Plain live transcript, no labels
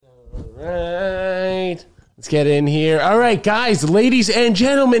Right. Let's get in here. All right, guys, ladies and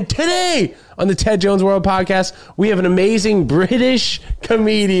gentlemen, today on the Ted Jones World Podcast, we have an amazing British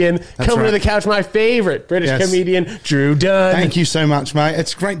comedian coming to the couch. My favorite British comedian, Drew Dunn. Thank you so much, mate.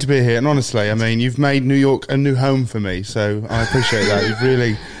 It's great to be here. And honestly, I mean, you've made New York a new home for me. So I appreciate that. You've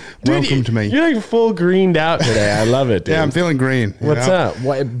really welcomed me. You're like full greened out today. I love it, dude. Yeah, I'm feeling green. What's up?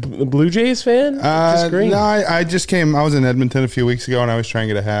 What, Blue Jays fan? Just green? No, I just came. I was in Edmonton a few weeks ago, and I always try and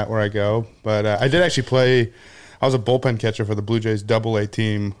get a hat where I go. But I did actually play. I was a bullpen catcher for the Blue Jays AA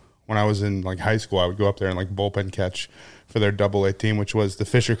team when I was in like high school. I would go up there and like bullpen catch for their AA team, which was the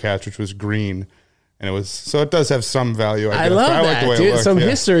Fisher catch, which was green. And it was, so it does have some value. I love that, like the way dude. it looked. Some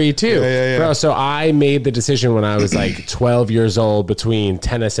history too. Yeah. Bro, so I made the decision when I was like 12 years old between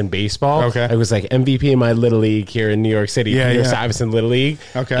tennis and baseball. Okay. I was like MVP in my little league here in New York City. New York Stuyvesant Little League.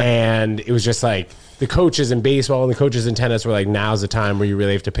 Okay. And it was just like the coaches in baseball and the coaches in tennis were like, now's the time where you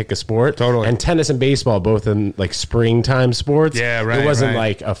really have to pick a sport. Totally. And tennis and baseball, both in like springtime sports. Yeah, right. It wasn't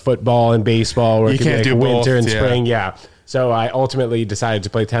like a football and baseball where it could be like do winter both, and spring. Yeah. So I ultimately decided to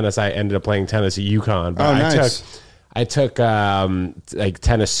play tennis. I ended up playing tennis at UConn. But nice. I took like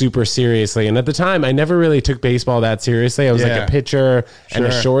tennis super seriously, and at the time, I never really took baseball that seriously. I was like a pitcher and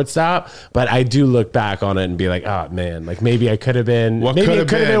a shortstop, but I do look back on it and be like, oh man, like maybe I could have been. Maybe it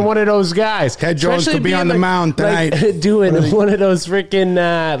could have been one of those guys. Ted Jones could be on the mound tonight, doing one of those freaking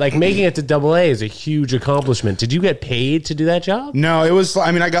like making it to AA is a huge accomplishment. Did you get paid to do that job? No, it was.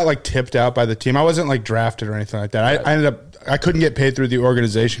 I mean, I got like tipped out by the team. I wasn't like drafted or anything like that. I ended up. I couldn't get paid through the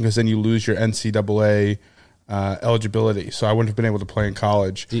organization because then you lose your NCAA. Eligibility, so I wouldn't have been able to play in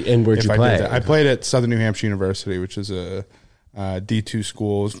college. And where'd you play? I played at Southern New Hampshire University, which is a D2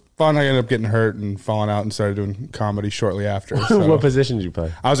 school. It was fun. I ended up getting hurt and falling out and started doing comedy shortly after. So what position did you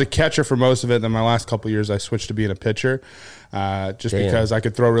play? I was a catcher for most of it. Then my last couple of years, I switched to being a pitcher, because I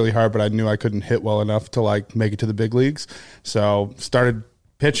could throw really hard, but I knew I couldn't hit well enough to like make it to the big leagues. So started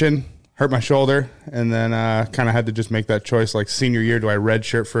pitching. Hurt my shoulder, and then kind of had to just make that choice. Like senior year, do I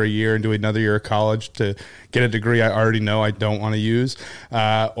redshirt for a year and do another year of college to get a degree I already know I don't want to use,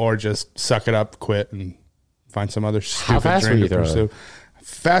 or just suck it up, quit, and find some other stupid dream to pursue?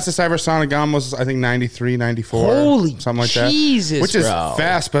 Fastest I ever saw on a gun was, I think, 93, 94. Holy something like Jesus, that. Which is bro.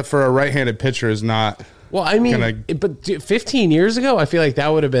 fast, but for a right-handed pitcher is not... Well, I mean, but 15 years ago, I feel like that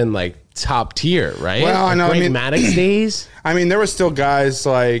would have been like top tier, right? Well, I know. Greg Maddux days. I mean, there were still guys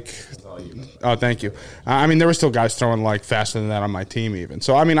like... Oh, thank you. I mean, there were still guys throwing like faster than that on my team even.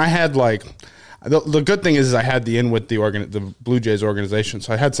 So, I mean, I had like... The good thing is I had the in with the Blue Jays organization.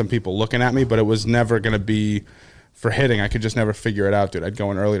 So I had some people looking at me, but it was never going to be for hitting. I could just never figure it out, dude. I'd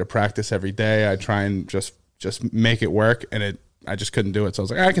go in early to practice every day. I'd try and just make it work, and I just couldn't do it. So I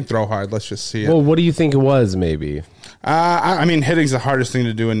was like, I can throw hard. Let's just see it. Well, what do you think it was, maybe? I mean, hitting's the hardest thing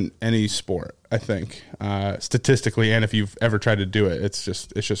to do in any sport, I think, statistically. And if you've ever tried to do it, it's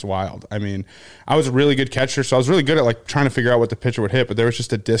just wild. I mean, I was a really good catcher, so I was really good at like trying to figure out what the pitcher would hit, but there was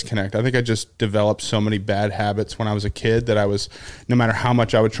just a disconnect. I think I just developed so many bad habits when I was a kid that no matter how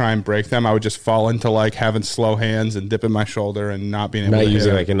much I would try and break them, I would just fall into like having slow hands and dipping my shoulder and not being able to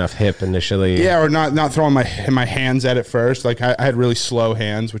using hit like enough hip initially. Yeah, or not throwing my hands at it first. Like I had really slow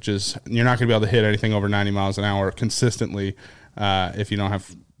hands, which is you're not going to be able to hit anything over 90 miles an hour consistently if you don't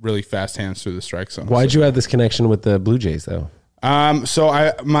have really fast hands through the strike zone. Why'd you have this connection with the Blue Jays though? So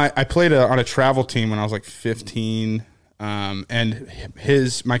I played on a travel team when I was like 15, and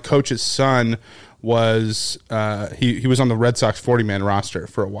my coach's son was he was on the Red Sox 40-man roster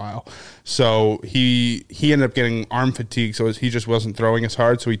for a while. So he ended up getting arm fatigue, so he just wasn't throwing as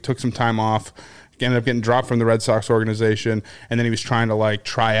hard. So he took some time off. Ended up getting dropped from the Red Sox organization, and then he was trying to like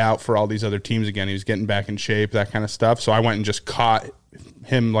try out for all these other teams again. He was getting back in shape, that kind of stuff. So I went and just caught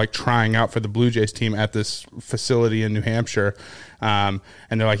him like trying out for the Blue Jays team at this facility in New Hampshire, and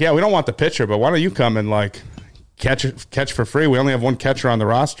they're like, "Yeah, we don't want the pitcher, but why don't you come and like catch for free? We only have one catcher on the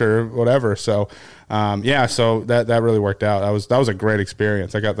roster, whatever." So so that really worked out. That was a great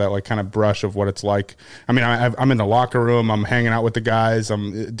experience. I got that like kind of brush of what it's like. I mean, I'm in the locker room, I'm hanging out with the guys,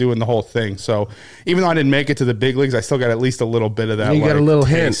 I'm doing the whole thing. So even though I didn't make it to the big leagues, I still got at least a little bit of that. You got a little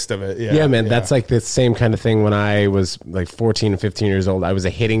taste hint of it. Yeah, man. That's like the same kind of thing when I was like 14 and 15 years old. I was a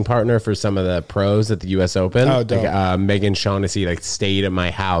hitting partner for some of the pros at the U.S. Open. Oh, dope. Like, Megan Shaughnessy like stayed at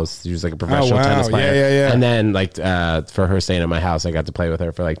my house. She was like a professional tennis player. Yeah. And then like like for her staying at my house, I got to play with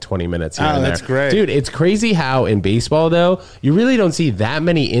her for like 20 minutes here and that's there. great. Dude, it's crazy how in baseball, though, you really don't see that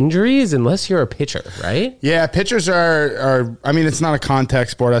many injuries unless you're a pitcher, right? Yeah, pitchers are I mean, it's not a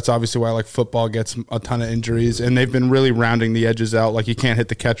contact sport. That's obviously why like football gets a ton of injuries, and they've been really rounding the edges out. Like you can't hit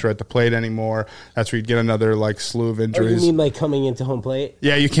the catcher at the plate anymore. That's where you'd get another like slew of injuries. Oh, you mean like coming into home plate?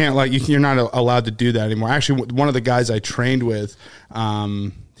 Yeah, you can't you're not allowed to do that anymore. Actually, one of the guys I trained with,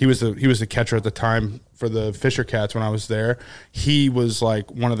 he was the catcher at the time for the Fisher Cats when I was there. He was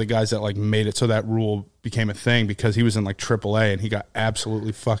like one of the guys that like made it so that rule became a thing, because he was in like AAA and he got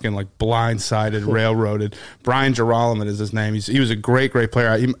absolutely fucking like blindsided, railroaded. Brian Girolamo is his name. He was a great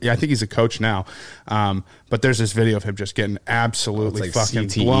player. I think he's a coach now. But there's this video of him just getting absolutely like fucking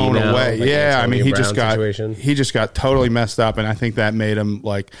CTE blown away. Like yeah, I mean, he just got totally messed up, and I think that made him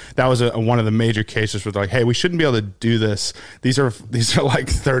like, that was one of the major cases where they're like, hey, we shouldn't be able to do this. These are like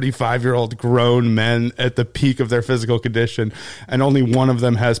 35-year-old grown men at the peak of their physical condition, and only one of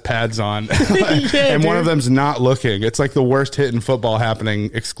them has pads on, and one of them's not looking. It's like the worst hit in football happening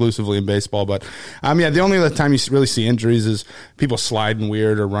exclusively in baseball. But the only other time you really see injuries is people sliding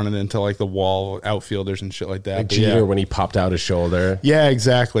weird or running into like the wall, outfielders and shit like that. Like Jeter when he popped out his shoulder. Yeah,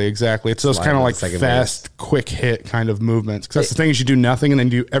 exactly. It's those kind of like fast, quick hit kind of movements. Because that's the thing, is you do nothing and then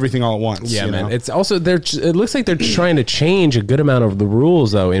do everything all at once. Yeah, man. It's also, it looks like they're trying to change a good amount of the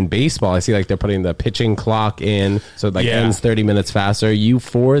rules though in baseball. I see like they're putting the pitching clock in, so it like ends 30 minutes faster. Are you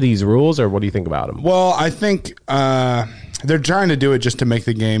for these rules, or what do you think about them? Well, I think they're trying to do it just to make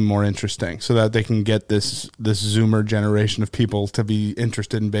the game more interesting, so that they can get this Zoomer generation of people to be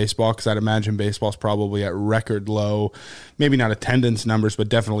interested in baseball. Because I'd imagine baseball's probably at record low, maybe not attendance numbers, but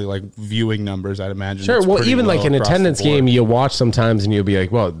definitely like viewing numbers. I'd imagine. Sure. Well, even like an attendance game, you watch sometimes, and you'll be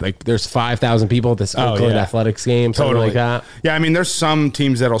like, "Well, like there's 5,000 people at this Oakland Athletics game, something like that." Yeah, I mean, there's some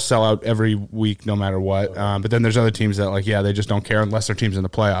teams that'll sell out every week, no matter what. But then there's other teams that like, they just don't care unless their team's in the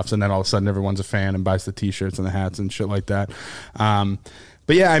playoffs, and then all of a sudden everyone's a fan and buys the T-shirts and the hats and shit like that.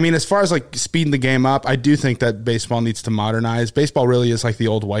 But yeah, I mean, as far as like speeding the game up, I do think that baseball needs to modernize. Baseball really is like the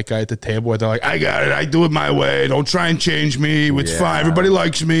old white guy at the table where they're like, I got it, I do it my way, don't try and change me, it's fine, everybody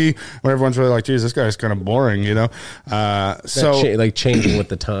likes me. When everyone's really like, geez, this guy's kind of boring, you know? Like changing with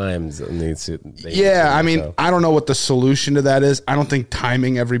the times. I don't know what the solution to that is. I don't think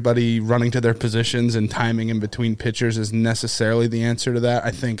timing everybody running to their positions and timing in between pitchers is necessarily the answer to that.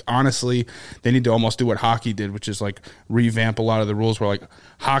 I think, honestly, they need to almost do what hockey did, which is like revamp a lot of the rules where like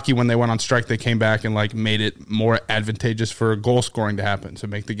hockey, when they went on strike, they came back and like made it more advantageous for goal scoring to happen, to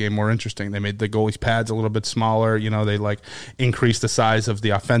make the game more interesting. They made the goalies' pads a little bit smaller. You know, they like increased the size of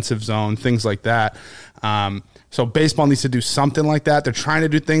the offensive zone, things like that. So baseball needs to do something like that. They're trying to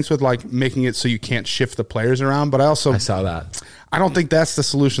do things with like making it so you can't shift the players around. But I saw that. I don't think that's the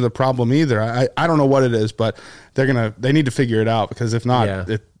solution to the problem either. I don't know what it is, but they need to figure it out, because if not,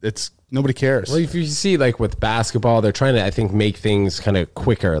 it's nobody cares. Well, if you see like with basketball, they're trying to, I think, make things kind of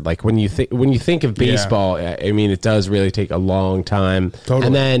quicker. Like when you think of baseball, I mean, it does really take a long time. Totally.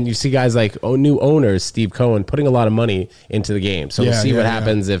 And then you see guys like new owners, Steve Cohen, putting a lot of money into the game. So we'll see what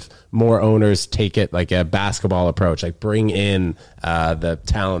happens if more owners take it like a basketball approach, like bring in the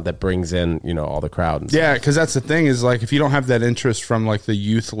talent that brings in, all the crowd. And stuff. Because that's the thing, is like if you don't have that interest from like the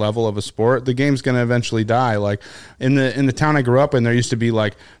youth level of a sport, the game's going to eventually die. Like in the town I grew up in, there used to be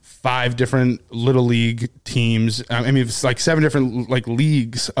like 5 different little league teams. I mean, it's like 7 different like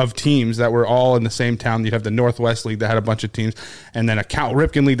leagues of teams that were all in the same town. You'd have the Northwest League that had a bunch of teams, and then a Cal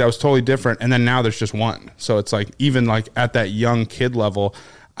Ripken League that was totally different. And then now there's just one. So it's like, even like at that young kid level,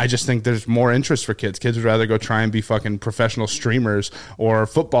 I just think there's more interest for kids. Kids would rather go try and be fucking professional streamers or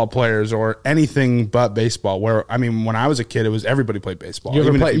football players or anything but baseball. Where, I mean, when I was a kid, it was everybody played baseball.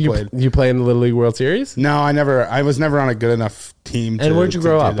 You play in the Little League World Series? No, I was never on a good enough team. And where'd you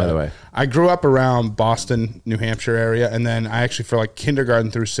grow up, by the way? I grew up around Boston, New Hampshire area. And then I actually, for like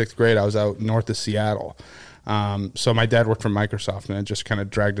kindergarten through 6th grade, I was out north of Seattle. So my dad worked for Microsoft, and it just kind of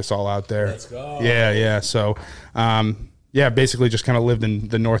dragged us all out there. Let's go. Yeah. So, basically just kind of lived in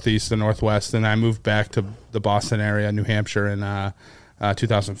the Northeast, the Northwest, and I moved back to the Boston area, New Hampshire, in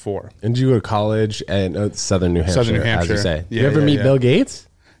 2004. And did you go to college in Southern New Hampshire? Southern New Hampshire. As you say. You ever meet Bill Gates?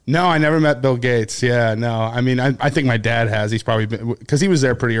 No, I never met Bill Gates. Yeah, no. I mean, I think my dad has. He's probably been, because he was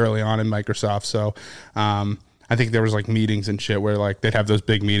there pretty early on in Microsoft. So I think there was like meetings and shit where like they'd have those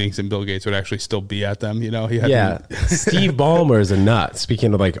big meetings and Bill Gates would actually still be at them. Steve Ballmer is a nut.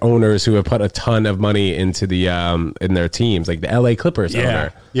 Speaking of like owners who have put a ton of money into the in their teams, like the LA Clippers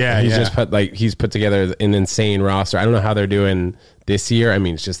owner. Yeah, he's put together an insane roster. I don't know how they're doing this year. I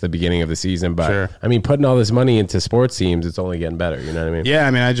mean, it's just the beginning of the season, but Sure. I mean, putting all this money into sports teams, it's only getting better. You know what I mean? Yeah,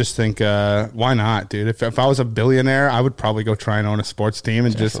 I mean, I just think, why not, dude? If I was a billionaire, I would probably go try and own a sports team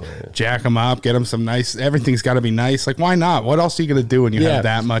and just jack them up, get them some nice. Everything's got to be nice. Like, why not? What else are you gonna do when you have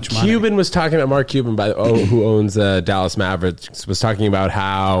that much money? Cuban was talking about Mark Cuban, who owns Dallas Mavericks, was talking about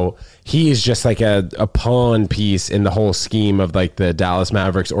how he is just like a pawn piece in the whole scheme of like the Dallas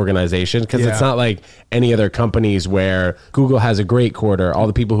Mavericks organization, because it's not like any other companies where Google has a great quarter. All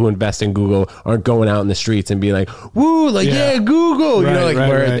the people who invest in Google aren't going out in the streets and being like, "Woo, like Google," you know,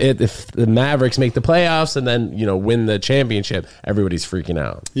 like if the Mavericks make the playoffs and then win the championship, everybody's freaking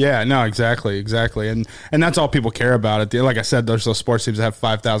out. Yeah, no, exactly, and that's all people care about. Like I said, there's those sports teams that have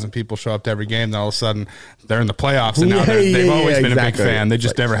 5,000 people show up to every game. Then all of a sudden they're in the playoffs, and now they've always been a big fan. They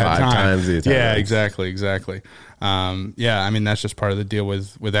just never had time. Yeah, exactly. I mean, that's just part of the deal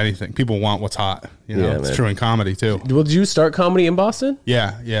with anything. People want what's hot. It's true in comedy too. Well, did you start comedy in Boston?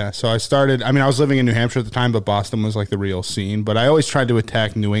 Yeah. So I started. I mean, I was living in New Hampshire at the time, but Boston was like the real scene. But I always tried to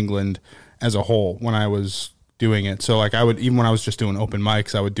attack New England as a whole when I was doing it. So like even when I was just doing open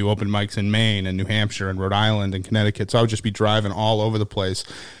mics, I would do open mics in Maine and New Hampshire and Rhode Island and Connecticut. So I would just be driving all over the place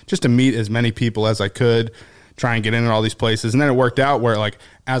just to meet as many people as I could, try and get in all these places. And then it worked out where, like,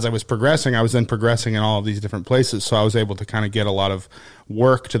 as I was progressing, I was then progressing in all of these different places. So I was able to kind of get a lot of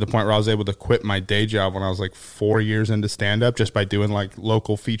work to the point where I was able to quit my day job when I was like 4 years into stand-up, just by doing like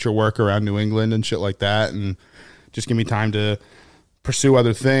local feature work around New England and shit like that. And just give me time to pursue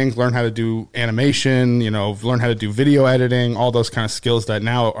other things, learn how to do animation, learn how to do video editing, all those kind of skills that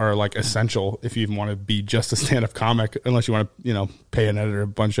now are like essential if you even want to be just a stand-up comic, unless you want to, pay an editor a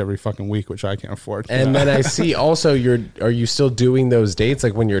bunch every fucking week, which I can't afford. And then I see also are you still doing those dates?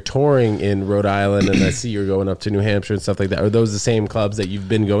 Like when you're touring in Rhode Island and I see you're going up to New Hampshire and stuff like that. Are those the same clubs that you've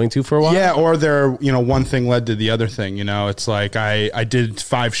been going to for a while? Yeah, or they're, one thing led to the other thing, It's like I did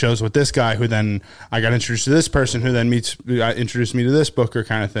 5 shows with this guy who then I got introduced to this person who then introduced me to this booker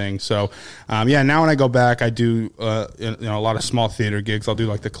kind of thing. So, now when I go back, I do, a lot of small theater gigs. I'll do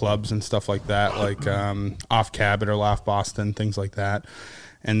like the clubs and stuff like that, like Off Cabot or Laugh Boston, things like that.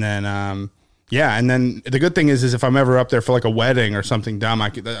 And then, and then the good thing is if I'm ever up there for like a wedding or something dumb,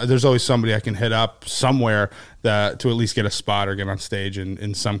 there's always somebody I can hit up somewhere to at least get a spot or get on stage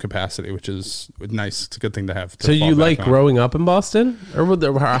in some capacity, which is nice. It's a good thing to have. So you like growing up in Boston,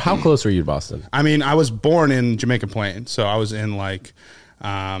 or how close were you to Boston? I mean, I was born in Jamaica Plain, so I was in like,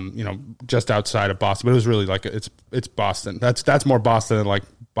 just outside of Boston, but it was really like it's Boston. That's more Boston than like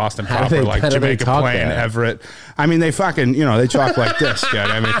Boston proper, like Jamaica Plain, Everett. I mean, they fucking, they talk like this, dude.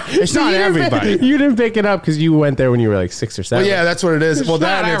 I mean, it's not everybody. You didn't pick it up because you went there when you were like 6 or 7. Well, yeah, that's what it is. Well,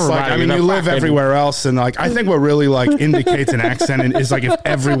 that it's like, I mean, you live everywhere else, and like, I think what really like indicates an accent is like if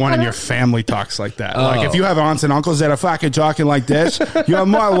everyone in your family talks like that. Like if you have aunts and uncles that are fucking talking like this, you're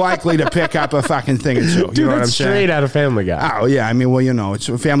more likely to pick up a fucking thing or two. Dude, that's straight out of Family Guy. Oh yeah, I mean, well, it's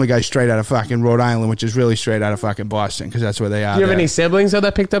a Family Guy straight out of fucking Rhode Island, which is really straight out of fucking Boston, because that's where they are. Do you have any siblings though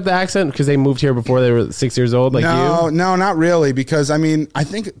that picked up the accent because they moved here before they were 6 years old? Like no, not really. Because I mean, I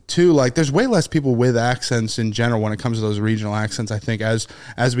think too, like there's way less people with accents in general when it comes to those regional accents. I think as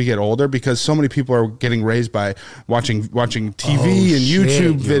we get older, because so many people are getting raised by watching TV and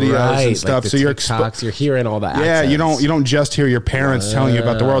YouTube videos and stuff. Like so you're hearing all the accents. Yeah, you don't just hear your parents telling you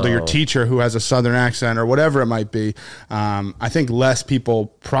about the world, or your teacher who has a Southern accent or whatever it might be. I think less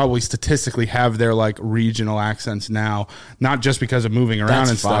people probably statistically have their like regional accents now, not just because of moving around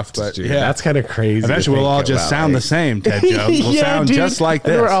and stuff, but dude. Yeah, that's kind of crazy. Eventually, we'll all just sound the same, Ted Joe. We'll sound just like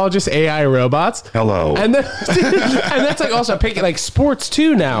this. We're all just AI robots. Hello. And then, and that's like also picking like sports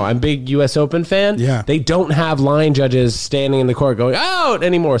too now. I'm a big U.S. Open fan. Yeah. They don't have line judges standing in the court going out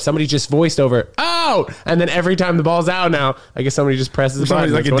anymore. Somebody just voiced over out, and then every time the ball's out now, I guess somebody just presses the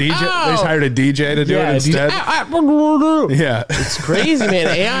button. Like a DJ. Out. They just hired a DJ to do it instead. Yeah. It's crazy, man.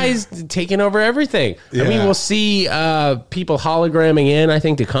 AI is taking over everything. Yeah. I mean, we'll see people hologramming in, I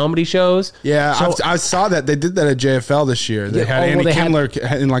think, to comedy shows. Yeah, so, I saw that. They did that at JFL this year. They had Andy Kindler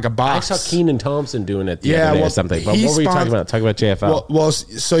in like a box. I saw Kenan Thompson doing it the other day or something. But what were you talking about? Talking about JFL. Well,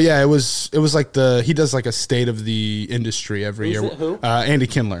 so yeah, it was like he does like a state of the industry every year. Who? Andy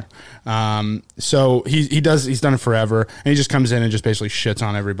Kindler. So he's done it forever, and he just comes in and just basically shits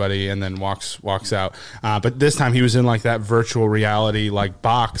on everybody and then walks out. But this time he was in like that virtual reality like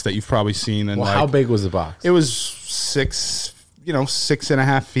box that you've probably seen. And how big was the box? It was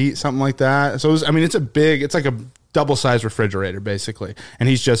 6.5 feet, something like that. So it was, I mean, it's like a double-sized refrigerator basically, and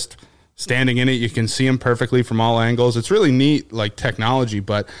he's just standing in it. You can see him perfectly from all angles. It's really neat, like technology,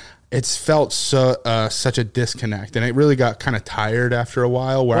 but it's felt such a disconnect, and it really got kind of tired after a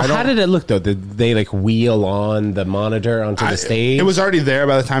while. How did it look though? Did they like wheel on the monitor onto the stage? It was already there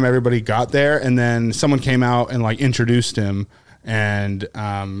by the time everybody got there, and then someone came out and like introduced him, and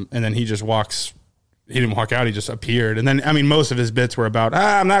then he just walks. He didn't walk out. He just appeared. And then, I mean, most of his bits were about,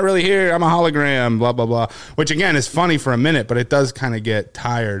 I'm not really here. I'm a hologram, blah, blah, blah, which again is funny for a minute, but it does kind of get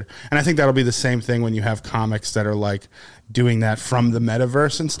tired. And I think that'll be the same thing when you have comics that are like doing that from the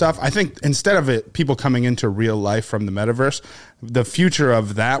metaverse and stuff. I think instead of it, people coming into real life from the metaverse, the future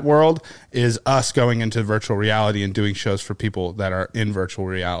of that world is us going into virtual reality and doing shows for people that are in virtual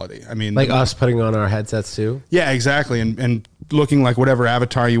reality. I mean, like us putting on our headsets too. Yeah, exactly. And looking like whatever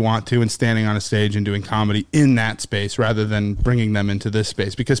avatar you want to and standing on a stage and doing comedy in that space rather than bringing them into this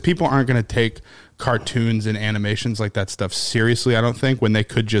space, because people aren't going to take cartoons and animations like that stuff seriously, I don't think, when they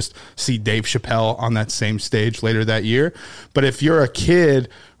could just see Dave Chappelle on that same stage later that year. But if you're a kid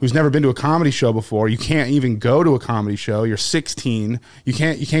who's never been to a comedy show before, you can't even go to a comedy show, you're 16, you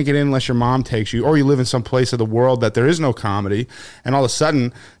can't get in unless your mom takes you, or you live in some place of the world that there is no comedy, and all of a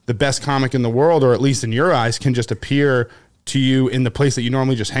sudden the best comic in the world, or at least in your eyes, can just appear to you in the place that you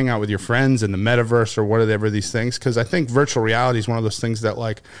normally just hang out with your friends in the metaverse or whatever these things. Because I think virtual reality is one of those things that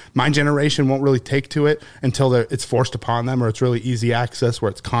like my generation won't really take to it until it's forced upon them, or it's really easy access where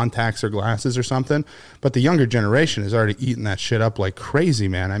it's contacts or glasses or something. But the younger generation is already eating that shit up like crazy,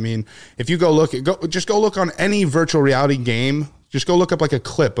 man. I mean, if you go look on any virtual reality game, just go look up like a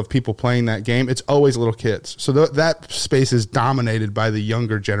clip of people playing that game. It's always little kids. So that space is dominated by the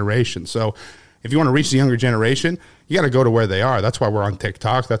younger generation. So if you want to reach the younger generation, you got to go to where they are. That's why we're on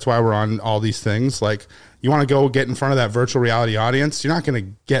TikTok. That's why we're on all these things. Like, you want to go get in front of that virtual reality audience. You're not going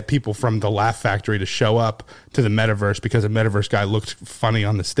to get people from the Laugh Factory to show up to the metaverse because a metaverse guy looked funny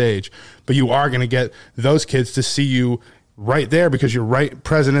on the stage. But you are going to get those kids to see you right there because you're right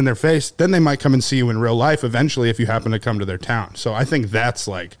present in their face. Then they might come and see you in real life eventually if you happen to come to their town. So I think that's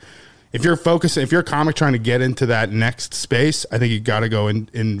like, if you're a comic trying to get into that next space, I think you got to go in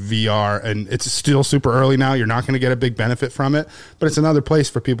VR, and it's still super early now. You're not going to get a big benefit from it, but it's another place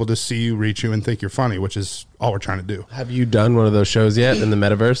for people to see you, reach you, and think you're funny, which is all we're trying to do. Have you done one of those shows yet in the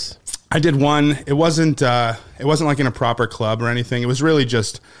metaverse? I did one. It wasn't like in a proper club or anything. It was really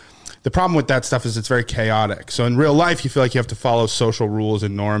just, the problem with that stuff is it's very chaotic. So in real life, you feel like you have to follow social rules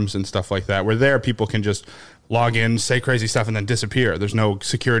and norms and stuff like that, where there people can just log in, say crazy stuff, and then disappear. There's no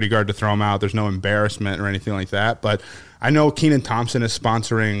security guard to throw them out. There's no embarrassment or anything like that. But I know Kenan Thompson is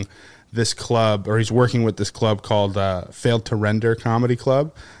sponsoring this club, or he's working with this club called Failed to Render Comedy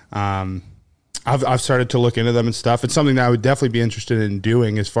Club. I've started to look into them and stuff. It's something that I would definitely be interested in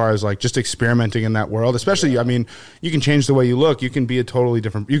doing, as far as like just experimenting in that world. Especially, I mean, you can change the way you look. You can be a totally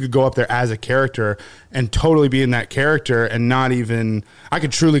different, you could go up there as a character and totally be in that character, and not even, I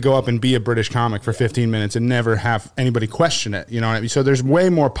could truly go up and be a British comic for 15 minutes and never have anybody question it. You know what I mean? So there's way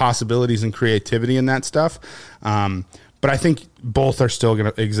more possibilities and creativity in that stuff. But I think both are still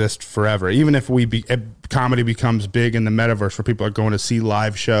going to exist forever. Even if comedy becomes big in the metaverse, where people are going to see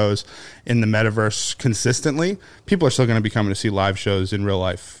live shows in the metaverse consistently, people are still going to be coming to see live shows in real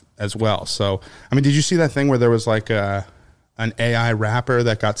life as well. So, I mean, did you see that thing where there was like an AI rapper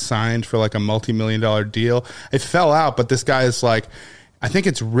that got signed for like a multi-million-dollar deal? It fell out, but this guy is like, I think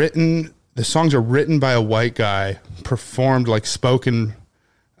it's written, the songs are written by a white guy, performed like spoken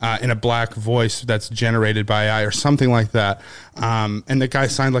in a black voice that's generated by AI or something like that. And the guy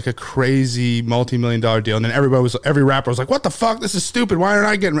signed like a crazy multi-million-dollar deal. And then every rapper was like, what the fuck? This is stupid. Why aren't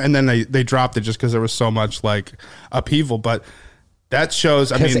I getting, and then they dropped it just because there was so much like upheaval. But that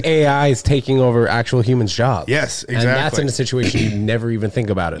shows, because AI is taking over actual humans' jobs. Yes, exactly. And that's in a situation you never even think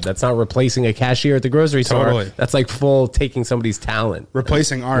about it. That's not replacing a cashier at the grocery store. That's like full taking somebody's talent.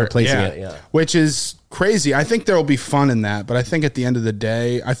 Replacing art. Replacing it, yeah. Which is crazy. I think there will be fun in that, but I think at the end of the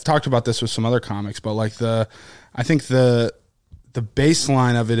day, I've talked about this with some other comics, but like I think the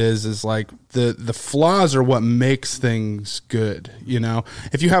baseline of it is like the flaws are what makes things good. You know,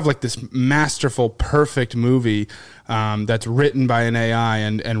 if you have like this masterful, perfect movie that's written by an AI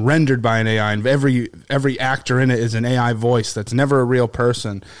and rendered by an AI, and every actor in it is an AI voice that's never a real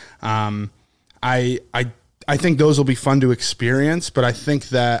person, I think those will be fun to experience, but I think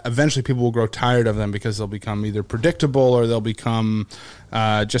that eventually people will grow tired of them because they'll become either predictable or they'll become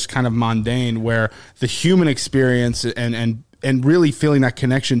just kind of mundane, where the human experience and really feeling that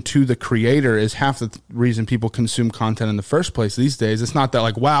connection to the creator is half the reason people consume content in the first place these days. It's not that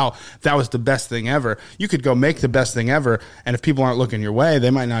like, wow, that was the best thing ever. You could go make the best thing ever, and if people aren't looking your way,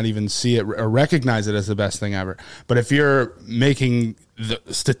 they might not even see it or recognize it as the best thing ever. But if you're making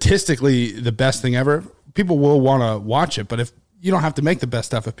statistically the best thing ever, people will want to watch it. But if you don't have to make the best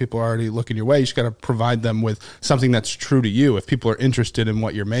stuff if people are already looking your way. You just got to provide them with something that's true to you. If people are interested in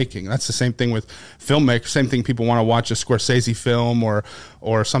what you're making, that's the same thing with filmmakers. Same thing. People want to watch a Scorsese film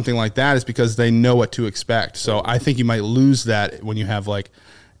or something like that is because they know what to expect. So I think you might lose that when you have like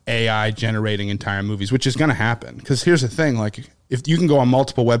AI generating entire movies, which is going to happen. Because here's the thing, like if you can go on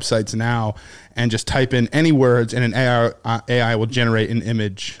multiple websites now and just type in any words and an AI will generate an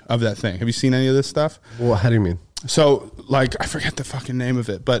image of that thing. Have you seen any of this stuff? Well, how do you mean? So, like, I forget the fucking name of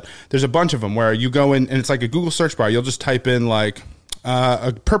it, but there's a bunch of them where you go in and it's like a Google search bar. You'll just type in like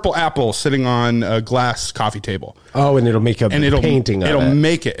a purple apple sitting on a glass coffee table. Oh, and it'll make a painting of it. It'll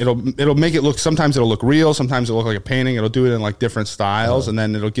make it. It'll make it look. Sometimes it'll look real. Sometimes it'll look like a painting. It'll do it in like different styles, and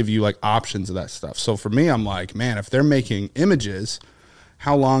then it'll give you like options of that stuff. So for me, I'm like, man, if they're making images,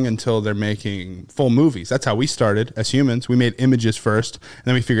 how long until they're making full movies? That's how we started as humans. We made images first, and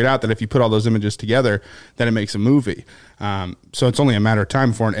then we figured out that if you put all those images together, then it makes a movie. So it's only a matter of time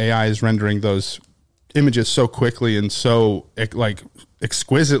before an AI is rendering those images so quickly and so like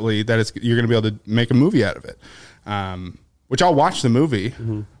exquisitely that you're going to be able to make a movie out of it. Which I'll watch the movie,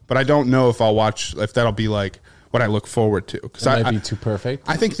 but I don't know if that'll be like what I look forward to, because it might be too perfect.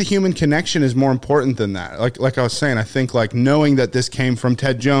 I think the human connection is more important than that. Like I was saying, I think like knowing that this came from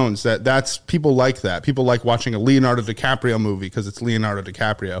Ted Jones, that's people like that. People like watching a Leonardo DiCaprio movie because it's Leonardo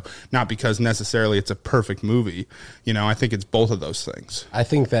DiCaprio, not because necessarily it's a perfect movie. You know, I think it's both of those things. I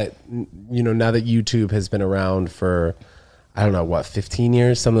think that, you know, now that YouTube has been around for, I don't know, what, 15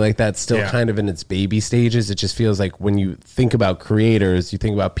 years, something like that, still kind of in its baby stages. It just feels like when you think about creators, you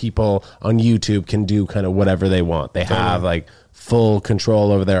think about people on YouTube can do kind of whatever they want. They have like full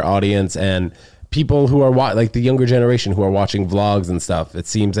control over their audience, and people who are like the younger generation who are watching vlogs and stuff, it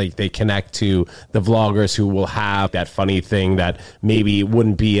seems like they connect to the vloggers who will have that funny thing that maybe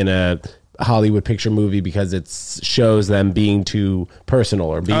wouldn't be in a Hollywood picture movie because it shows them being too personal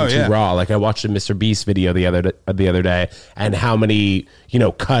or being too raw. Like I watched a Mr. Beast video the other day, and how many, you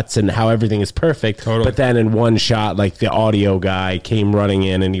know, cuts and how everything is perfect. Totally. But then in one shot, like the audio guy came running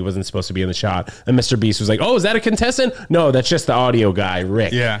in and he wasn't supposed to be in the shot, and Mr. Beast was like, "Oh, is that a contestant? No, that's just the audio guy,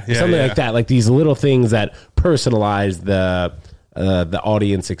 Rick." Something like that. Like these little things that personalize the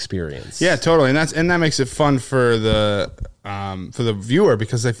audience experience. Yeah, totally. And that makes it fun for the viewer,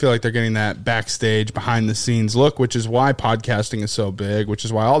 because they feel like they're getting that backstage, behind the scenes look, which is why podcasting is so big, which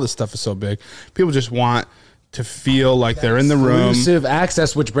is why all this stuff is so big. People just want to feel like they're in the room. Exclusive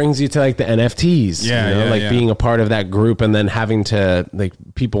access, which brings you to like the NFTs. Being a part of that group, and then having to, like,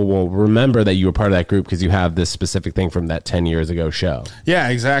 people will remember that you were part of that group because you have this specific thing from that 10 years ago show. Yeah,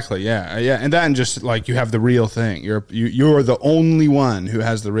 exactly. Yeah. And then just like you have the real thing. You're the only one who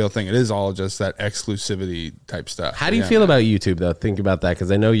has the real thing. It is all just that exclusivity type stuff. How do you feel about YouTube though? Think about that,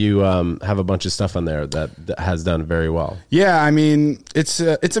 because I know you have a bunch of stuff on there that has done very well. Yeah, I mean, it's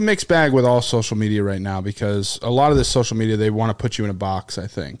a mixed bag with all social media right now, because a lot of this social media, they want to put you in a box, I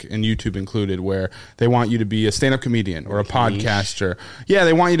think, and YouTube included, where they want you to be a stand-up comedian or a podcaster. Yeah,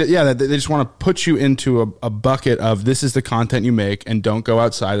 they want you to, they just want to put you into a bucket of, this is the content you make, and don't go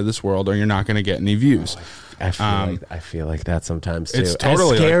outside of this world or you're not going to get any views. I feel like that sometimes too. It's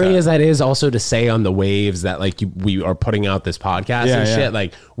totally as scary like as that is, also to say on the waves that like we are putting out this podcast and shit.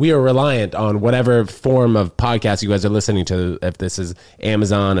 Like we are reliant on whatever form of podcast you guys are listening to. If this is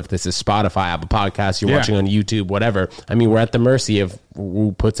Amazon, if this is Spotify, Apple Podcasts, you're watching on YouTube, whatever. I mean, we're at the mercy of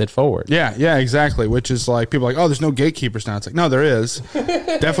who puts it forward. Yeah, exactly. Which is like, people are like, oh, there's no gatekeepers now. It's like, no, there is.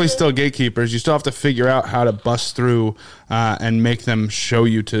 Definitely still gatekeepers. You still have to figure out how to bust through and make them show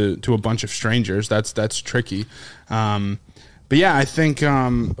you to a bunch of strangers. That's tricky. But yeah, I think.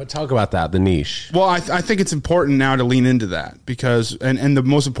 But talk about that, the niche. Well, I think it's important now to lean into that, because and the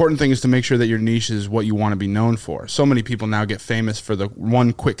most important thing is to make sure that your niche is what you want to be known for. So many people now get famous for the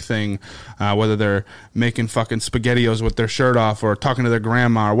one quick thing, whether they're making fucking SpaghettiOs with their shirt off or talking to their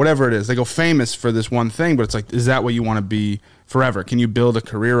grandma or whatever it is. They go famous for this one thing, but it's like, is that what you want to be forever? Can you build a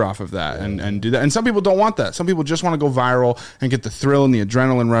career off of that and do that? And some people don't want that. Some people just want to go viral and get the thrill and the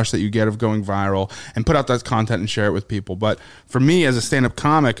adrenaline rush that you get of going viral and put out that content and share it with people. But for me, as a stand-up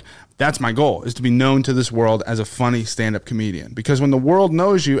comic, that's my goal, is to be known to this world as a funny stand-up comedian. Because when the world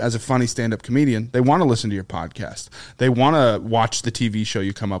knows you as a funny stand-up comedian, they want to listen to your podcast. They want to watch the TV show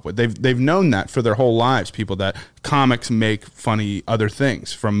you come up with. They've known that for their whole lives, people, that comics make funny other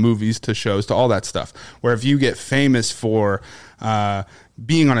things, from movies to shows to all that stuff. Where if you get famous for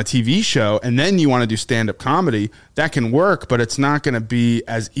being on a TV show and then you want to do stand-up comedy, that can work, but it's not going to be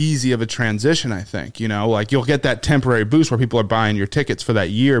as easy of a transition, I think. You know, like, you'll get that temporary boost where people are buying your tickets for that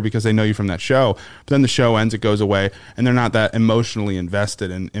year because they know you from that show, but then the show ends, it goes away, and they're not that emotionally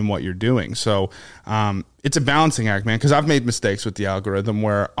invested in what you're doing. So it's a balancing act, man, because I've made mistakes with the algorithm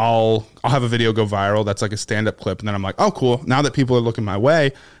where I'll have a video go viral that's like a stand-up clip, and then I'm like, oh, cool. Now that people are looking my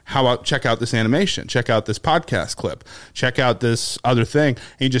way, how about check out this animation, check out this podcast clip, check out this other thing,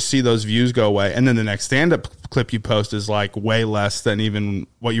 and you just see those views go away. And then the next stand-up clip you post is like way less than even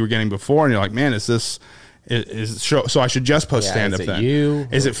what you were getting before, and you're like, man, so I should just post stand up then?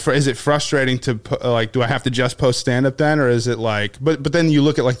 Is it frustrating to like, do I have to just post stand up then, or is it like, but then you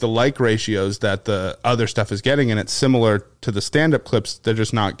look at like the like ratios that the other stuff is getting, and it's similar to the stand up clips. They're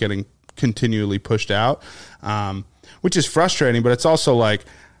just not getting continually pushed out, which is frustrating, but it's also like,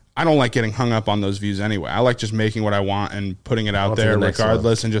 I don't like getting hung up on those views anyway. I like just making what I want and putting it out there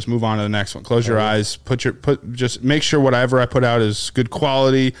regardless, and just move on to the next one. Close your eyes, just make sure whatever I put out is good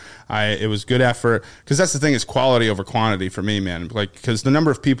quality. It was good effort, because that's the thing, is quality over quantity for me, man. Like, because the number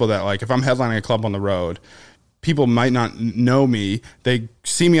of people that, like, if I'm headlining a club on the road, people might not know me. They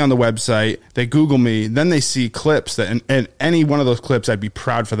see me on the website, they Google me, then they see clips that, and any one of those clips, I'd be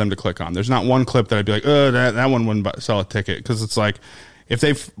proud for them to click on. There's not one clip that I'd be like, oh, that one wouldn't sell a ticket, because it's like, if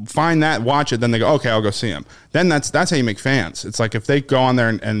they find that, watch it, then they go, okay, I'll go see them. Then that's how you make fans. It's like, if they go on there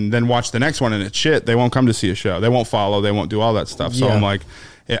and then watch the next one and it's shit, they won't come to see a show. They won't follow. They won't do all that stuff. So I'm like,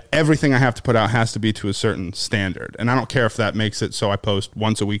 everything I have to put out has to be to a certain standard. And I don't care if that makes it so I post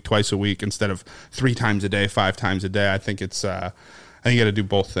once a week, twice a week, instead of 3 times a day, 5 times a day. I think it's... I think you got to do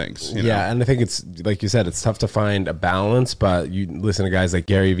both things. You know? Yeah, and I think it's, like you said, it's tough to find a balance, but you listen to guys like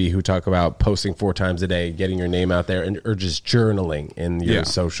Gary Vee who talk about posting 4 times a day, getting your name out there, or just journaling in your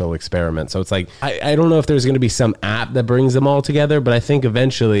social experiment. So it's like, I don't know if there's going to be some app that brings them all together, but I think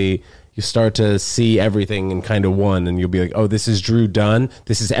eventually you start to see everything in kind of one, and you'll be like, oh, this is Drew Dunn.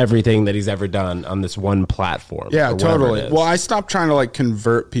 This is everything that he's ever done on this one platform. Yeah, totally. Well, I stopped trying to like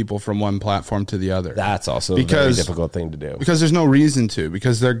convert people from one platform to the other. That's also a very difficult thing to do. Because there's no reason to,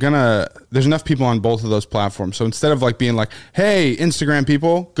 because there's enough people on both of those platforms. So instead of like being like, hey, Instagram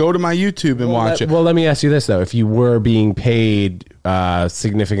people, go to my YouTube and watch it. Well, let me ask you this though. If you were being paid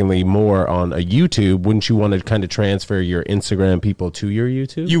significantly more on a YouTube, wouldn't you want to kind of transfer your Instagram people to your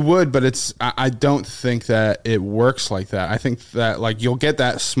YouTube? You would, but I don't think that it works like that. I think that like you'll get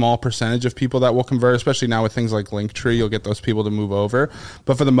that small percentage of people that will convert, especially now with things like Linktree. You'll get those people to move over,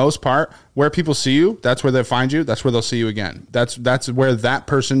 but for the most part, where people see you, that's where they'll find you. That's where they'll see you again. That's where that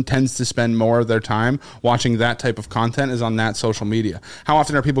person tends to spend more of their time watching that type of content, is on that social media. How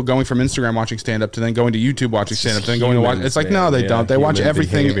often are people going from Instagram watching stand up to then going to YouTube watching stand up, then going to watch? It's like, no, they don't. They watch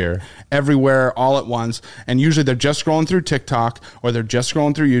everything everywhere all at once, and usually they're just scrolling through TikTok or they're just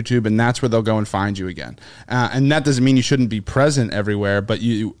scrolling through YouTube, and that's where they'll go and find you again. And that doesn't mean you shouldn't be present everywhere, but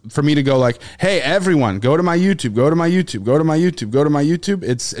for me to go like, hey, everyone, go to my YouTube, go to my YouTube, go to my YouTube, go to my YouTube,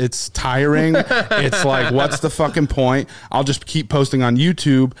 it's tiring. It's like, what's the fucking point? I'll just keep posting on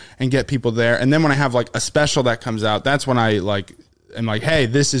YouTube and get people there, and then when I have like a special that comes out, that's when I like am like, hey,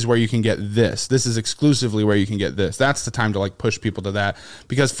 this is where you can get this. This is exclusively where you can get this. That's the time to like push people to that.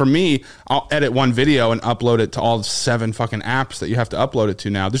 Because for me, I'll edit one video and upload it to all 7 fucking apps that you have to upload it to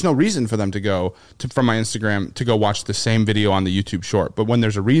now. There's no reason for them to go from my Instagram to go watch the same video on the YouTube short. But when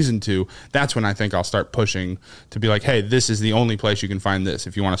there's a reason to, that's when I think I'll start pushing to be like, hey, this is the only place you can find this.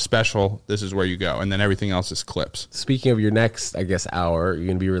 If you want a special, this is where you go. And then everything else is clips. Speaking of your next, I guess, hour, you're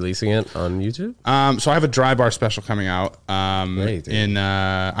going to be releasing it on YouTube? So I have a Dry Bar special coming out. Great.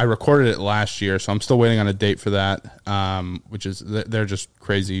 I recorded it last year, so I'm still waiting on a date for that, which is, they're just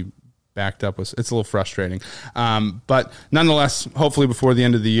crazy backed up with. It's a little frustrating, but nonetheless, hopefully before the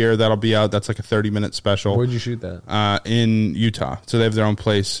end of the year that'll be out. That's like a 30-minute special. Where'd you shoot that? In Utah. So they have their own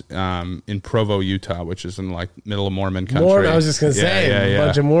place in Provo, Utah, which is in like middle of Mormon country. I was just gonna say, a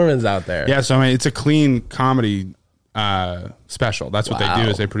bunch of Mormons out there. Yeah, so I mean, it's a clean comedy special. That's what they do,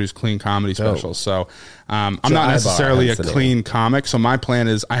 is they produce clean comedy specials. So I'm not necessarily a clean comic, so my plan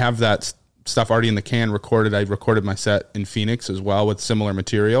is I have that stuff already in the can recorded. I recorded my set in Phoenix as well with similar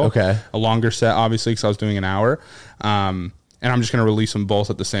material. Okay, a longer set obviously because I was doing an hour, and I'm just going to release them both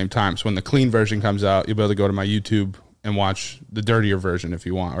at the same time. So when the clean version comes out, you'll be able to go to my YouTube and watch the dirtier version if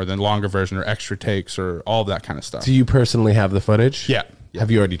you want, or the longer version, or extra takes, or all of that kind of stuff. Do you personally have the footage? Yeah. Have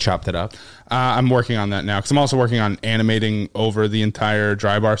you already chopped it up? I'm working on that now, because I'm also working on animating over the entire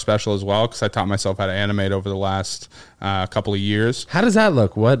Dry Bar special as well, because I taught myself how to animate over the last couple of years. How does that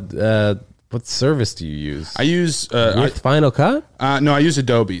look? What service do you use? I use with Final Cut? No, I use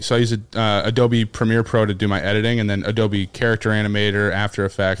Adobe. So I use Adobe Premiere Pro to do my editing, and then Adobe Character Animator, After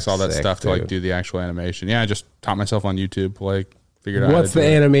Effects, all that stuff to like do the actual animation. Yeah, I just taught myself on YouTube, like figured out. What's the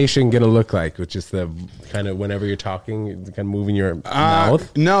animation gonna look like? Which is the kind of whenever you're talking, kind of moving your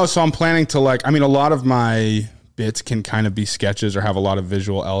mouth? No, so I'm planning to like. I mean, a lot of my bits can kind of be sketches or have a lot of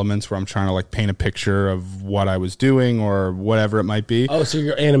visual elements where I'm trying to like paint a picture of what I was doing or whatever it might be. Oh, so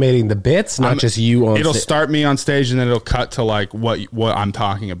you're animating the bits, not just you on It'll start me on stage and then it'll cut to like what I'm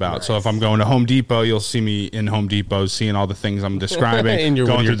talking about. Nice. So if I'm going to Home Depot, you'll see me in Home Depot seeing all the things I'm describing,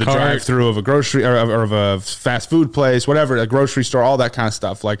 going through the drive-through of a grocery or of a fast food place, whatever, a grocery store, all that kind of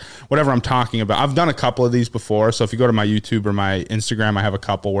stuff, like whatever I'm talking about. I've done a couple of these before. So if you go to my YouTube or my Instagram, I have a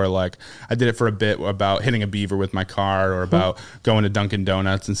couple where like I did it for a bit about hitting a beaver with my car or about going to Dunkin'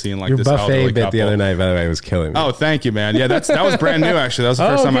 Donuts and seeing like your this buffet bit the other night, by the way, was killing me. Oh, thank you, man. Yeah, that was brand new actually. That was the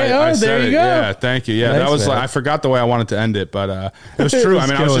first time I said it. Yeah, thank you. Yeah, nice, that was like, I forgot the way I wanted to end it, but it was true. I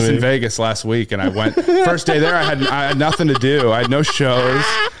mean, I was just in Vegas last week and I went first day there. I had nothing to do. I had no shows.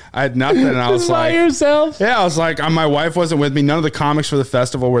 I had nothing, and I was like, by yourself? Yeah, I was like, my wife wasn't with me. None of the comics for the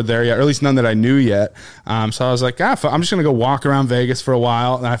festival were there yet, or at least none that I knew yet. So I was like, I'm just gonna go walk around Vegas for a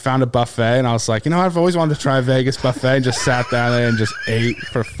while. And I found a buffet, and I was like, you know what? I've always wanted to try a Vegas buffet, and just sat down there and just ate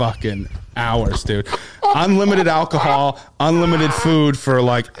for fucking hours, dude. Unlimited alcohol, unlimited food for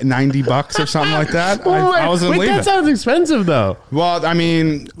like $90 or something like that. I wasn't leaving. That sounds expensive though. Well, I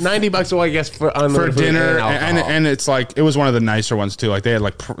mean, $90. Well, I guess for dinner, and it's like it was one of the nicer ones too. Like they had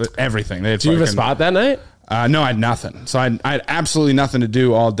like everything. They had. Do you have a spot that night? No, I had nothing. So I had absolutely nothing to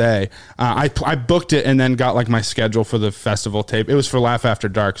do all day. I booked it and then got like my schedule for the festival tape. It was for Laugh After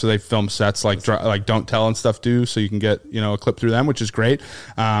Dark, so they film sets like Don't Tell and stuff too, so you can get a clip through them, which is great.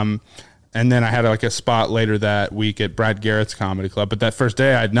 And then I had like a spot later that week at Brad Garrett's Comedy Club. But that first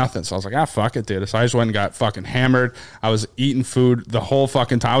day I had nothing. So I was like, fuck it, dude. So I just went and got fucking hammered. I was eating food the whole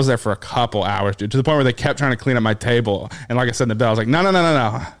fucking time. I was there for a couple hours, dude, to the point where they kept trying to clean up my table. And like I said in the bed, I was like,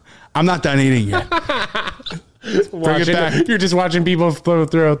 no. I'm not done eating yet. Bring it back. You're just watching people throw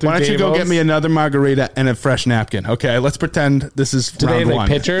through. Why don't you go get me another margarita and a fresh napkin? Okay, let's pretend this is Do round they have one.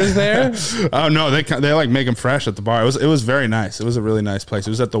 Pitchers there? Oh no, they like make them fresh at the bar. It was very nice. It was a really nice place.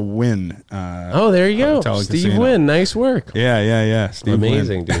 It was at the Wynn. There you go, Steve Wynn. Nice work. Yeah. Steve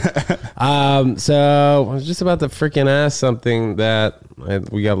Amazing, dude. So I was just about to freaking ask something that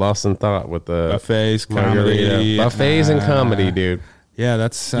we got lost in thought with the buffets, comedy, buffets and comedy, dude. Yeah,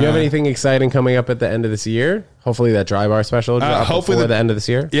 that's. Do you have anything exciting coming up at the end of this year? Hopefully that Dry Bar special drop before the end of this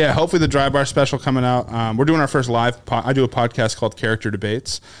year. Yeah, hopefully the Dry Bar special coming out. We're doing our first live. I do a podcast called Character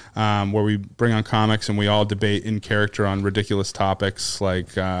Debates, where we bring on comics and we all debate in character on ridiculous topics. Like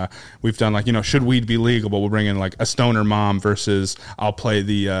we've done, like should weed be legal? But we'll bring in like a stoner mom versus I'll play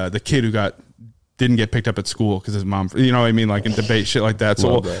the kid who didn't get picked up at school because his mom, you know what I mean? Like in debate, shit like that.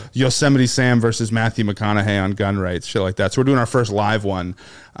 So Yosemite Sam versus Matthew McConaughey on gun rights, shit like that. So we're doing our first live one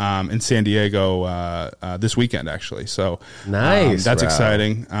in San Diego this weekend, actually. So nice. That's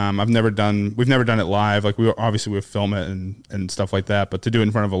exciting. We've never done it live. Like we'll film it and stuff like that. But to do it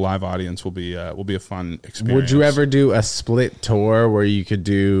in front of a live audience will be a fun experience. Would you ever do a split tour where you could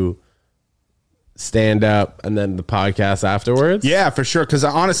do stand up and then the podcast afterwards? Yeah, for sure. Because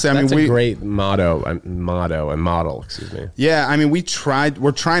honestly, that's a great model. Excuse me. Yeah, I mean, we're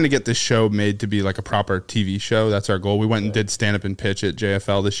trying to get this show made to be like a proper TV show. That's our goal. We went and did stand up and pitch at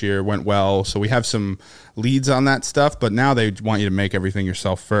JFL this year. Went well, so we have some leads on that stuff. But now they want you to make everything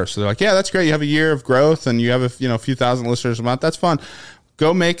yourself first. So they're like, yeah, that's great. You have a year of growth and you have a few thousand listeners a month. That's fun.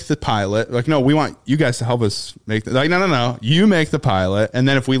 Go make the pilot. Like, no, we want you guys to help us make the, like, no. You make the pilot. And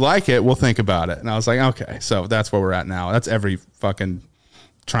then if we like it, we'll think about it. And I was like, okay, so that's where we're at now. That's every fucking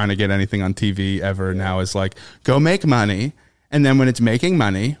trying to get anything on TV ever now is like, go make money. And then when it's making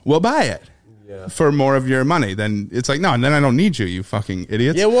money, we'll buy it. For more of your money, then it's like, no, and then I don't need you fucking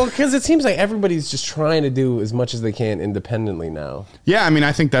idiots. Yeah, well, because it seems like everybody's just trying to do as much as they can independently now. Yeah, I mean,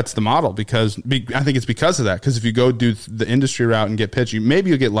 I think that's the model because I think it's because of that. Because if you go do the industry route and get pitched, maybe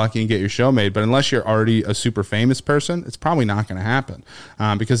you'll get lucky and get your show made. But unless you're already a super famous person, it's probably not going to happen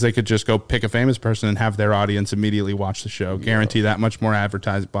because they could just go pick a famous person and have their audience immediately watch the show, guarantee that much more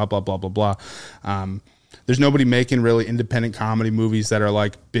advertising, blah, blah, blah, blah, blah. There's nobody making really independent comedy movies that are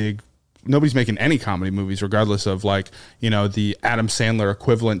like big. Nobody's making any comedy movies, regardless of like, the Adam Sandler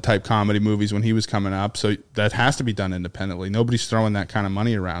equivalent type comedy movies when he was coming up. So that has to be done independently. Nobody's throwing that kind of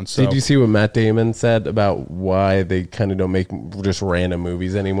money around. So did you see what Matt Damon said about why they kind of don't make just random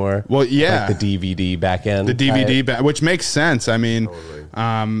movies anymore? Well, yeah, like the DVD back end, which makes sense. I mean,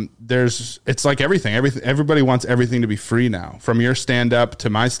 totally. It's like everything. Everybody wants everything to be free now. From your stand up to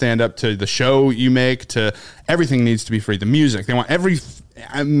my stand up to the show you make to everything needs to be free. The music, they want every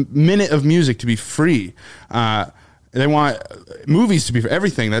a minute of music to be free. They want movies to be for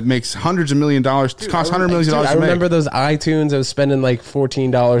everything that makes hundreds of $1 million, costs $100 million. I remember those iTunes. I was spending like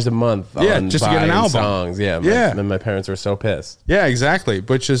 $14 a month. On just to get an album. Songs. Yeah. My parents were so pissed. Yeah, exactly.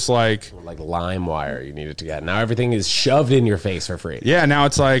 Which is like LimeWire you needed to get. Now everything is shoved in your face for free. Yeah, now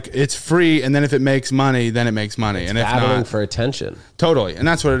it's like it's free, and then if it makes money, then it makes money. And if not, for attention. Totally. And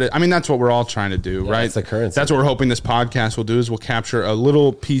that's what it is. I mean, that's what we're all trying to do, right? That's the currency. That's what we're hoping this podcast will do, is we'll capture a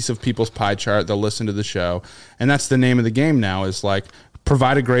little piece of people's pie chart. They'll listen to the show. And that's the name of the game now, is like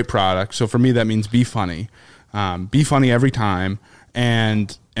provide a great product. So for me, that means be funny. Be funny every time,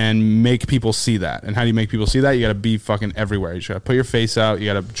 and make people see that. And how do you make people see that? You got to be fucking everywhere. You got to put your face out.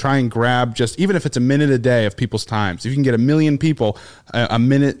 You got to try and grab, just even if it's a minute a day of people's time. So if you can get 1 million people a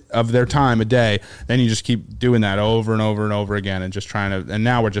minute of their time a day, then you just keep doing that over and over and over again, and just trying to. And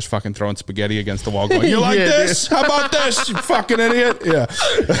now we're just fucking throwing spaghetti against the wall, going, "You like this? How about this? You fucking idiot!" Yeah.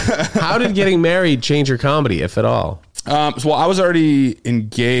 How did getting married change your comedy, if at all? So I was already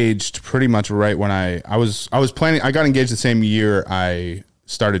engaged pretty much right when I was planning. I got engaged the same year I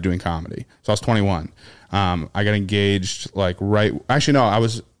started doing comedy. So I was 21. I got engaged like right. Actually, no, I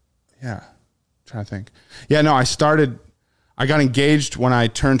was. Yeah, I'm trying to think. Yeah, no, I got engaged when I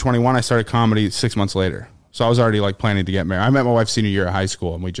turned 21. I started comedy 6 months later. So I was already like planning to get married. I met my wife senior year of high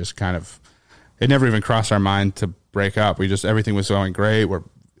school, and we just kind of. It never even crossed our mind to break up. Everything was going great.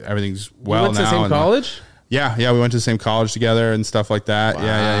 Everything's well now. You went to the same college? Yeah, we went to the same college together and stuff like that. Wow,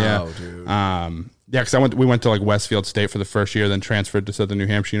 yeah. Dude. Because we went to like Westfield State for the first year, then transferred to Southern New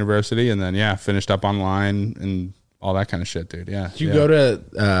Hampshire University, and then finished up online and all that kind of shit, dude. Yeah. Did you go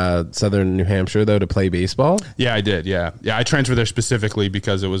to Southern New Hampshire though to play baseball? Yeah, I did. Yeah, I transferred there specifically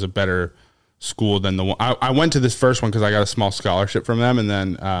because it was a better school than the one. I went to this first one because I got a small scholarship from them, and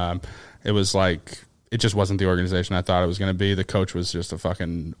then it was like. It just wasn't the organization I thought it was going to be. The coach was just a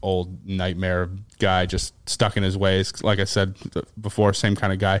fucking old nightmare guy, just stuck in his ways. Like I said before, same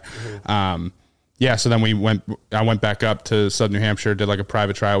kind of guy. Mm-hmm. So then I went back up to Southern New Hampshire, did like a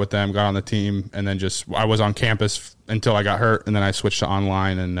private trial with them, got on the team, and then I was on campus until I got hurt, and then I switched to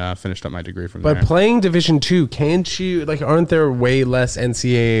online and finished up my degree from there. But playing Division II, can't you, like, aren't there way less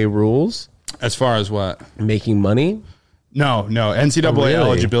NCAA rules? As far as what? Making money? No. NCAA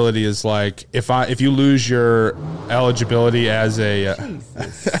eligibility is like if you lose your eligibility as a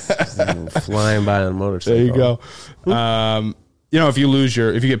flying by on a motorcycle. There you go. If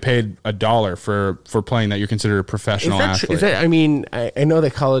you get paid $1 for playing that, you're considered a professional athlete. I mean, I know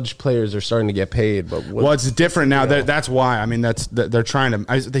that college players are starting to get paid, but it's different now. That's why. I mean, they're trying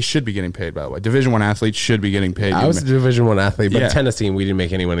to. They should be getting paid. By the way, Division I athletes should be getting paid. I was a Division I athlete, but tennis team, we didn't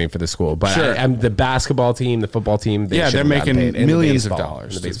make any money for the school. But sure. I'm the basketball team, the football team. They're making millions of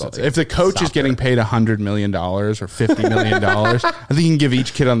dollars. If the coach is getting paid $100 million or $50 million, I think you can give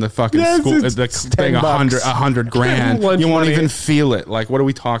each kid on the fucking school the thing $100 grand. You won't even feel it. Like, what are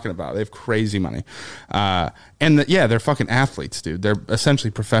we talking about? They have crazy money. They're fucking athletes, dude. They're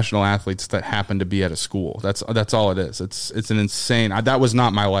essentially professional athletes that happen to be at a school. That's all it is. It's an insane. That was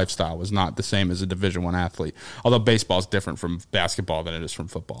not my lifestyle. It was not the same as a Division I athlete. Although baseball is different from basketball than it is from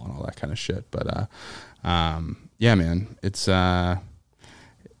football and all that kind of shit. But man, it's I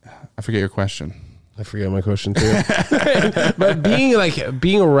forget your question. I forget my question too. But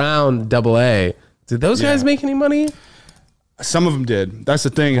being around AA, did those guys make any money? Some of them did. That's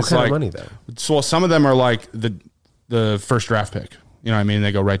the thing. What kind of money though? So some of them are like the first draft pick. You know what I mean?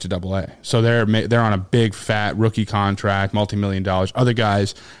 They go right to AA. So they're on a big fat rookie contract, multi-million dollars. Other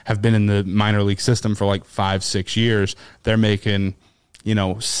guys have been in the minor league system for like 5-6 years. They're making,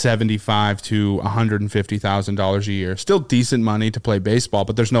 $75,000 to $150,000 a year. Still decent money to play baseball,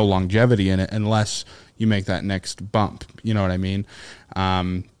 but there's no longevity in it unless you make that next bump. You know what I mean?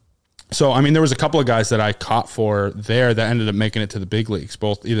 So, I mean, there was a couple of guys that I caught for there that ended up making it to the big leagues,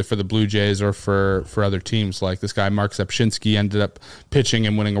 both either for the Blue Jays or for other teams. Like this guy, Mark Zepchinski, ended up pitching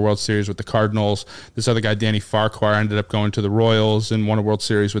and winning a World Series with the Cardinals. This other guy, Danny Farquhar, ended up going to the Royals and won a World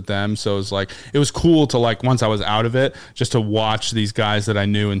Series with them. So it was cool to, like, once I was out of it, just to watch these guys that I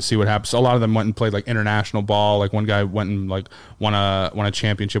knew and see what happens. So a lot of them went and played like international ball. Like one guy went and like won a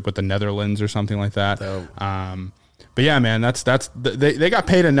championship with the Netherlands or something like that. But yeah, man, they got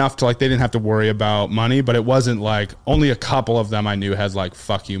paid enough to, like, they didn't have to worry about money, but it wasn't like only a couple of them I knew had like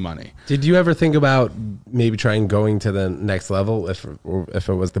fuck you money. Did you ever think about maybe trying going to the next level if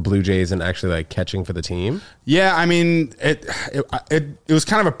it was the Blue Jays and actually like catching for the team? Yeah, I mean, it was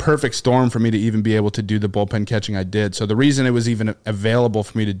kind of a perfect storm for me to even be able to do the bullpen catching I did. So the reason it was even available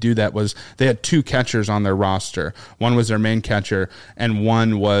for me to do that was they had 2 catchers on their roster. One was their main catcher, and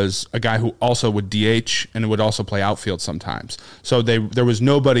one was a guy who also would DH and would also play outfield outfield sometimes. So there was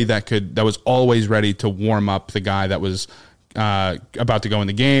nobody that was always ready to warm up the guy that was about to go in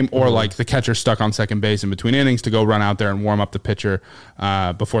the game, or like the catcher stuck on second base in between innings to go run out there and warm up the pitcher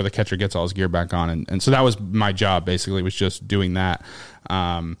before the catcher gets all his gear back on. And so that was my job, basically, was just doing that.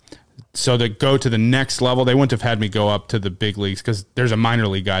 So to go to the next level, they wouldn't have had me go up to the big leagues, because there's a minor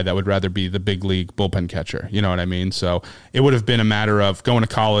league guy that would rather be the big league bullpen catcher. You know what I mean? So it would have been a matter of going to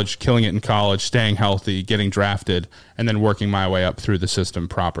college, killing it in college, staying healthy, getting drafted, and then working my way up through the system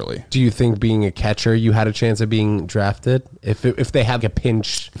properly. Do you think being a catcher, you had a chance of being drafted if they have a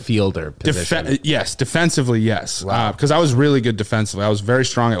pinch fielder position? Yes, defensively, yes. Wow. Because I was really good defensively. I was very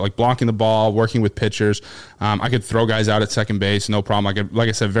strong at like blocking the ball, working with pitchers. I could throw guys out at second base, no problem. Like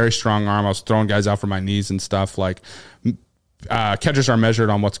I said, very strong arm. I was throwing guys out for my knees and stuff. Like catchers are measured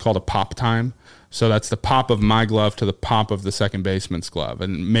on what's called a pop time. So that's the pop of my glove to the pop of the second baseman's glove.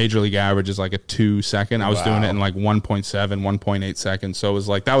 And major league average is like a 2 second. I was doing it in like 1.7, 1.8 seconds. So it was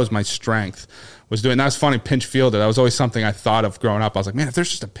like, that was my strength, was doing. That was funny, pinch fielder. That was always something I thought of growing up. I was like, man, if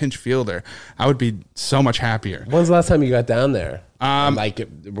there's just a pinch fielder, I would be so much happier. When's the last time you got down there? Like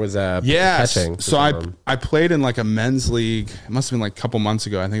it was catching. So I played in like a men's league. It must have been like a couple months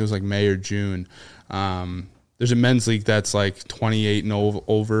ago. I think it was like May or June. There's a men's league that's like 28 and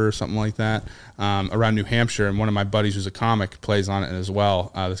over or something like that, around New Hampshire. And one of my buddies who's a comic plays on it as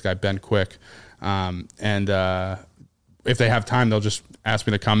well. This guy, Ben Quick. If they have time, they'll just ask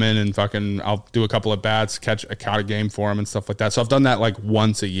me to come in and I'll do a couple of bats, catch a game for them and stuff like that. So I've done that like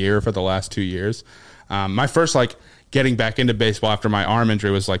once a year for the last 2 years. My first like getting back into baseball after my arm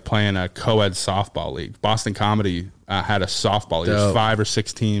injury was like playing a co-ed softball league. Boston Comedy had a softball league. There's 5 or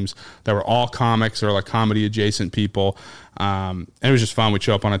 6 teams that were all comics or like comedy adjacent people. And it was just fun. We'd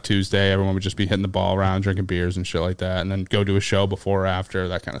show up on a Tuesday. Everyone would just be hitting the ball around, drinking beers and shit like that, and then go to a show before or after,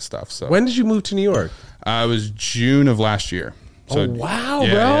 that kind of stuff. So when did you move to New York? It was June of last year. So, wow,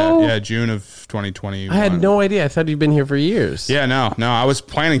 bro. Yeah, June of 2020. I had no idea. I thought you'd been here for years. Yeah, no, I was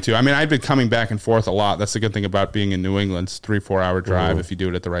planning to. I mean, I'd been coming back and forth a lot. That's the good thing about being in New England. It's 3-4 hour drive if you do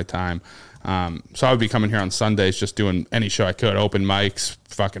it at the right time. So I would be coming here on Sundays, just doing any show I could, open mics,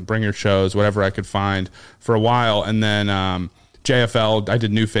 fucking bringer shows, whatever I could find for a while. And then JFL, I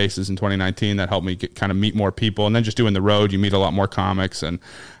did New Faces in 2019. That helped me kind of meet more people. And then just doing the road, you meet a lot more comics. And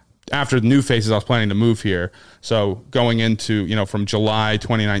after the New Faces, I was planning to move here. So going into, from July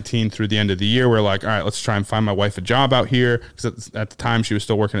 2019 through the end of the year, we're like, all right, let's try and find my wife a job out here. Because at the time she was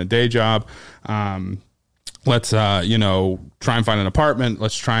still working a day job. Let's, try and find an apartment.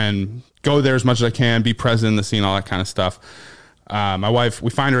 Let's try and go there as much as I can, be present in the scene, all that kind of stuff. My wife, we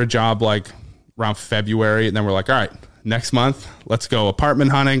find her a job like around February. And then we're like, all right, next month, let's go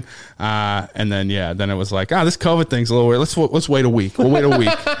apartment hunting. And then it was like, this COVID thing's a little weird. Let's wait a week. We'll wait a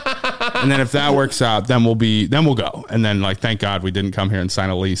week. And then if that works out, then we'll go. And then like, thank God we didn't come here and sign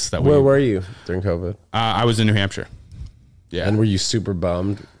a lease. Where were you during COVID? I was in New Hampshire. Yeah. And were you super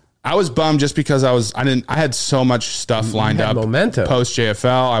bummed? I was bummed just because I had so much stuff lined up. Momentum. Post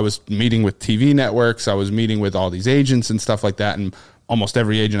JFL. I was meeting with TV networks. I was meeting with all these agents and stuff like that. And almost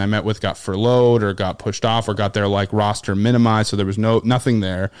every agent I met with got furloughed or got pushed off or got their like roster minimized. So there was nothing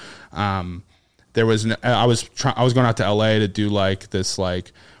there. I was going out to LA to do like this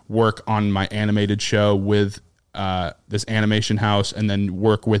like work on my animated show with this animation house, and then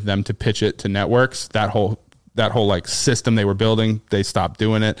work with them to pitch it to networks. That whole like system they were building, they stopped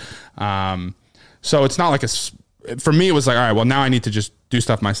doing it. So it's not like for me, it was like, all right, well, now I need to just do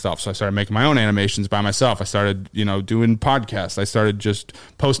stuff myself. So I started making my own animations by myself. I started, doing podcasts. I started just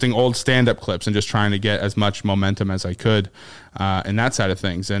posting old stand-up clips and just trying to get as much momentum as I could in that side of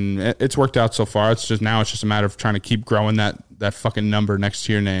things. And it's worked out so far. It's just a matter of trying to keep growing that fucking number next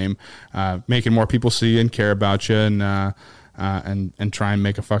to your name, making more people see and care about you, and try and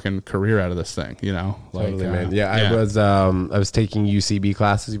make a fucking career out of this thing, Totally, man. Yeah, I was taking UCB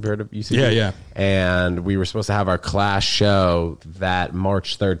classes. You've heard of UCB? Yeah. And we were supposed to have our class show that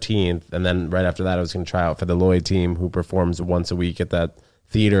March 13th, and then right after that, I was going to try out for the Lloyd team, who performs once a week at that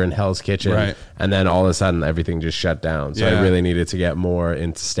theater in Hell's Kitchen. Right. And then all of a sudden, everything just shut down. So I really needed to get more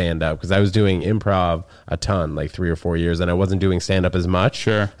into stand-up, because I was doing improv a ton, like 3 or 4 years, and I wasn't doing stand-up as much.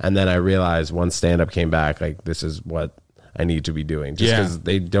 Sure. And then I realized once stand-up came back, like, this is what I need to be doing, just because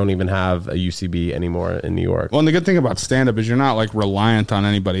they don't even have a UCB anymore in New York. Well, and the good thing about stand-up is you're not like reliant on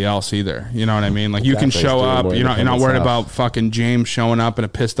anybody else either. You know what I mean? Like you can show up, you're not worried about fucking James showing up in a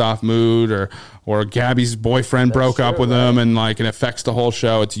pissed off mood, or Gabby's boyfriend broke up with him, and like it affects the whole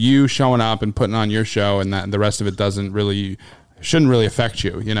show. It's you showing up and putting on your show, and the rest of it doesn't really shouldn't really affect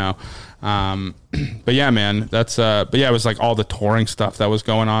you, you know. But yeah, man, but yeah, it was like all the touring stuff that was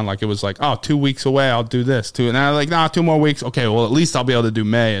going on. Like it was like, oh, 2 weeks away, I'll do this too. And I was like, nah, 2 more weeks. Okay, well, at least I'll be able to do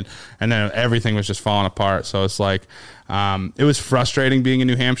May. And then everything was just falling apart. So it's like, it was frustrating being in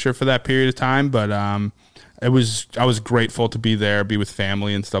New Hampshire for that period of time, but, I was grateful to be there, be with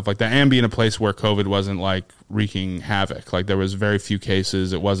family and stuff like that, and be in a place where COVID wasn't like wreaking havoc. Like there was very few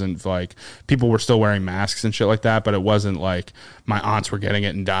cases. It wasn't like people were still wearing masks and shit like that, but it wasn't like my aunts were getting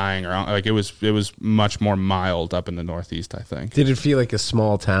it and dying, or like it was much more mild up in the Northeast, I think. Did it feel like a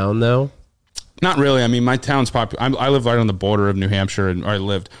small town though? Not really. I mean, my town's popular. I live right on the border of New Hampshire, or I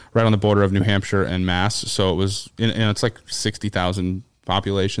lived right on the border of New Hampshire and Mass. So it was, it's like 60,000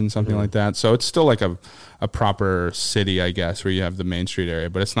 population, something like that. So it's still like a proper city, I guess, where you have the Main Street area,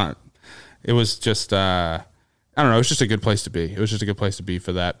 but it's not. It was just I don't know. It was just a good place to be. It was just a good place to be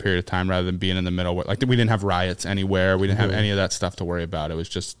for that period of time, rather than being in the middle. Like we didn't have riots anywhere. We didn't have any of that stuff to worry about. It was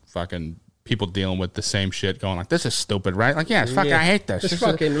just fucking people dealing with the same shit, going like, "This is stupid, right?" Like, yeah, it's fucking. I hate this.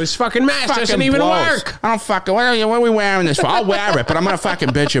 This fucking mask doesn't even work. I don't fucking. What are we wearing this for? I'll wear it, but I'm gonna fucking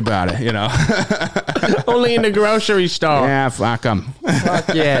bitch about it. You know. Only in the grocery store. Yeah, fuck them.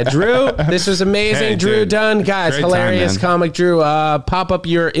 Fuck yeah, Drew. This was amazing. Hey, Drew Dunn, guys, great hilarious time, comic. Drew, pop up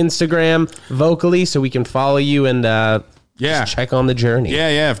your Instagram vocally so we can follow you and just check on the journey.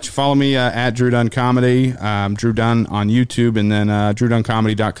 Yeah. Follow me at Drew Dunn Comedy, Drew Dunn on YouTube, and then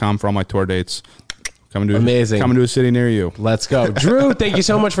DrewDunnComedy.com for all my tour dates. Coming to a city near you. Let's go. Drew, thank you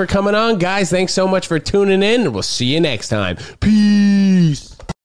so much for coming on. Guys, thanks so much for tuning in. We'll see you next time. Peace.